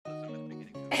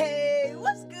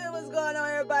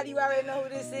everybody. You already know who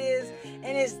this is.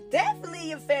 And it's definitely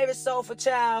your favorite soulful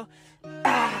child.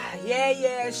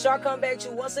 Shark come back to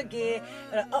you once again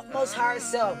at the utmost higher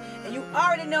self. And you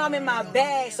already know I'm in my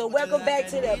bag. So welcome back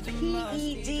to the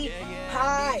PED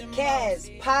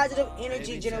Podcast, Positive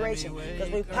Energy Generation.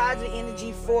 Because we're positive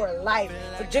energy for life,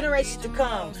 for generations to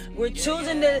come. We're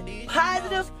choosing the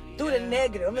positive through the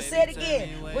negative. I'm going to say it again.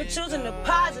 We're choosing the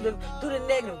positive through the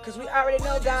negative. Because we already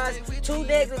know, guys, two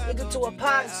negatives equal to a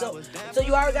positive. So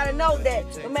you already got to know that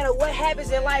no matter what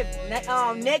happens in life,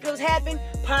 negatives happen,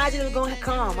 positive is going to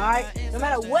come, all right? No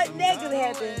matter what negative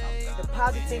happens, the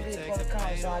positivity is going to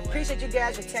come. So I appreciate you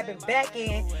guys for tapping back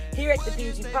in here at the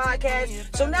PG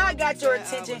Podcast. So now I got your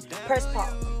attention. Press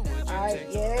pause.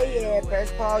 Alright,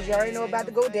 press pause. You already know about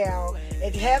to go down.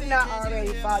 If you have not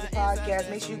already followed the podcast,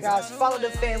 make sure you guys follow the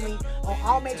family on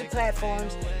all major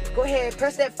platforms. Go ahead,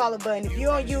 press that follow button. If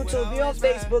you're on YouTube, if you're on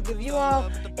Facebook, if you're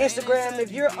on Instagram,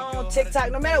 if you're on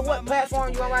TikTok, no matter what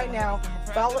platform you're on right now,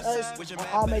 follow us on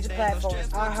all major platforms.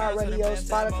 iHeartRadio,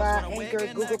 Spotify, Anchor,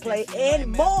 Google Play,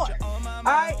 and more.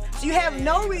 Alright, so you have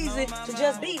no reason to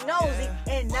just be nosy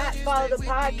and not follow the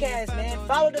podcast, man.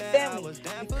 Follow the family.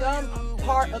 Become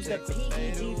part of the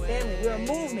PED family. We're a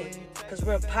movement because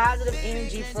we're positive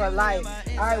energy for life.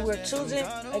 Alright, we're choosing,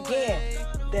 again,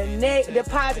 the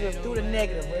positive through the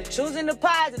negative. We're choosing the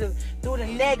positive through the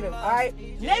negative, alright?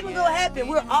 Negative gonna happen.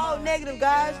 We're all negative,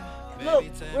 guys. Look,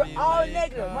 we're all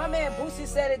negative. My man Boosie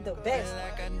said it the best.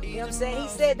 You know what I'm saying? He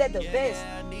said that the best.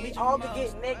 We all could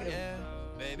get negative.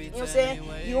 You know what I'm saying?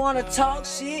 You want to talk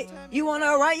shit? You want to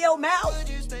run your mouth?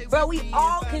 Bro, we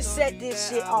all can set this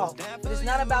shit off. But it's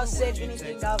not about setting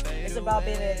anything off. It's about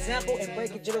being an example and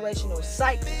breaking generational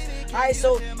cycles. Alright,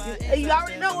 so you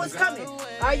already know what's coming.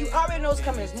 Alright, you already know what's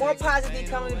coming. There's more positive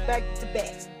coming back to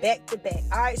back. Back to back.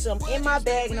 Alright, so I'm in my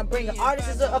bag and I'm bringing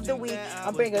artists of the week.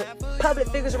 I'm bringing public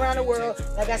figures around the world,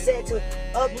 like I said, to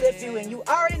uplift you. And you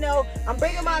already know I'm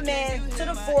bringing my man to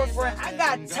the forefront. I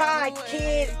got Ty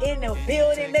Kid in the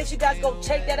building. Make sure you guys go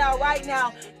check that out right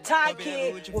now. Ty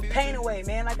Kid with Pain Away,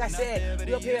 man. Like I said,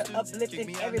 we up here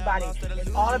uplifting everybody.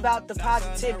 It's all about the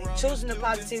positivity, choosing the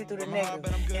positivity through the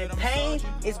negative. And pain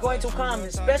is going to come,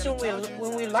 especially when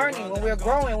we're learning, when we're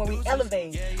growing, when we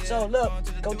elevate. So look,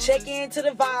 go check into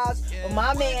the vibes with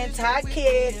my man Ty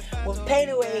Kid with Pain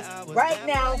Away right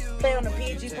now. Play on the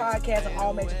PG Podcast on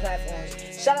all major platforms.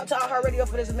 Shout out to iHeartRadio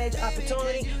for this major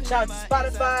opportunity. Shout out to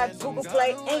Spotify, Google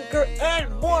Play, Anchor, and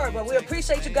more. But we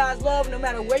appreciate you guys' love no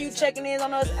matter where you checking in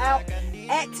on us out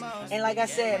at. And like I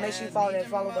said, make sure you follow that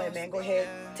follow button, man. Go ahead,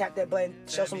 tap that button,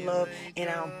 show some love.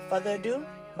 And further ado,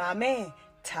 my man,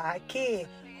 Ty Kid,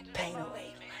 Pain Away.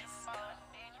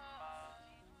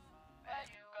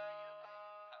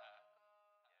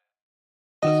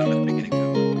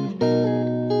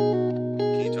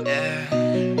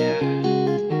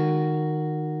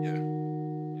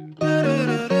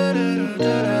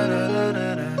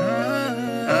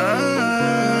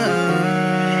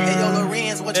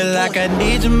 Like I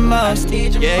need you most,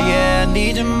 yeah, I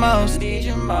need you most.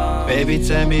 Baby,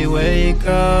 tell me where you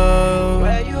go.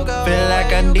 Feel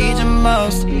like I need you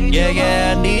most,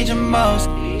 yeah, I need you most.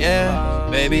 Yeah,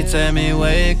 baby, tell me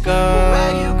where you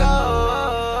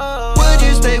go. Would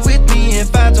you stay with me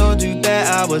if I told you that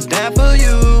I was down for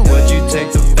you? Would you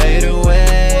take the fade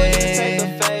away?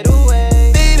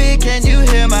 Baby, can you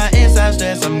hear my inside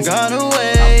stress? I'm gone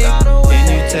away. Can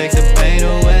you take the pain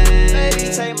away?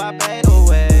 Take my pain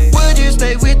away. Would you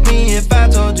stay with me if I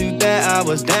told you that I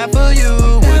was down for you?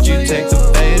 Would you take the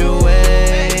fade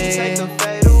away?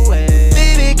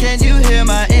 Baby, can you hear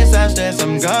my inside stress?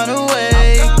 I'm gone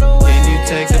away. Can you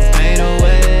take the pain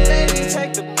away?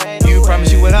 You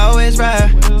promised you would always ride.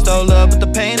 Stole love with the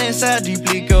pain inside.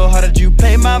 Deeply go, how did you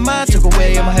play my mind? Took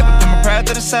away all my heaven, put my pride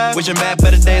to the side. Wishing back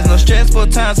better days, no stressful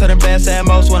times. Hurting bad, sad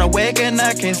most when I wake and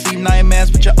I can't sleep nightmares,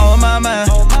 but you're on my mind.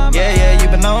 Yeah,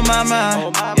 you've been on my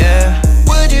mind. Yeah.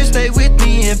 Would you stay with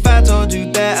me if I told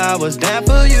you that I was down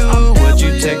for you? Would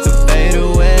you take the fade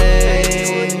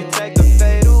away?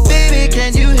 Baby,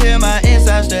 can you hear my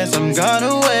inside stress? I'm gone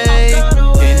away.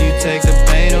 Can you take the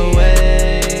pain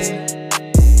away?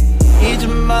 Need you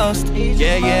most,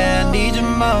 yeah, I need you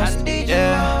most.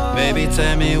 Yeah, baby,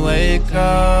 tell me where you go.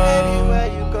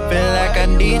 Feel like I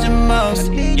need you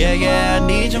most, yeah, I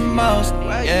need you most.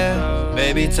 Yeah,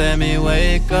 baby, tell me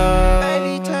where you go.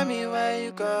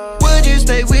 Would you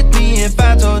stay with me if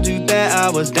I told you that I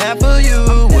was down for you?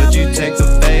 Would you take the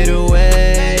fade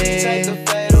away?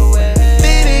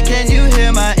 Baby, can you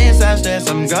hear my inside stress?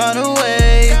 I'm gone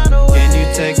away. Can you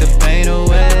take the pain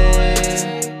away?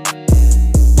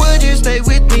 Would you stay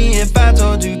with me if I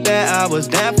told you that I was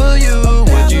down for you?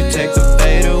 Would you take the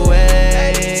fade away?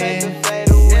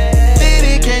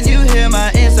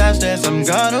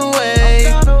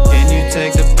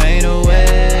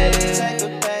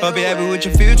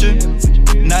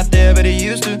 but it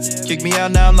used to. Kick me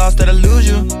out, now I'm lost, that I lose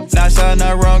you. Not side,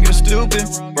 not wrong, you're stupid.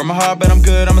 Broke my heart, but I'm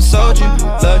good, I'm a soldier.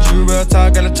 Loved you, real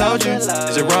talk, girl, I told you.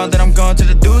 Is it wrong that I'm going to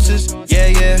the deuces? Yeah,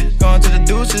 yeah, going to the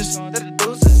deuces.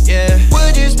 Yeah.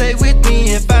 Would you stay with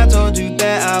me if I told you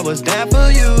that I was down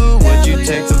for you? Would you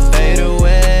take the fade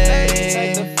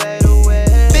away?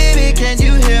 Baby, can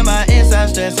you hear my inside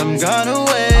stress? I'm gone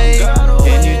away.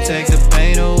 Can you take the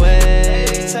pain away?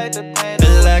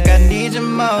 Feel like I need you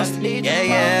most. Yeah,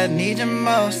 yeah, I need you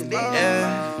most.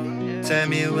 Yeah. Tell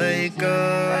me where you go.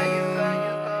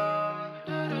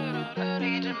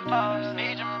 Need you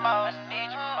most.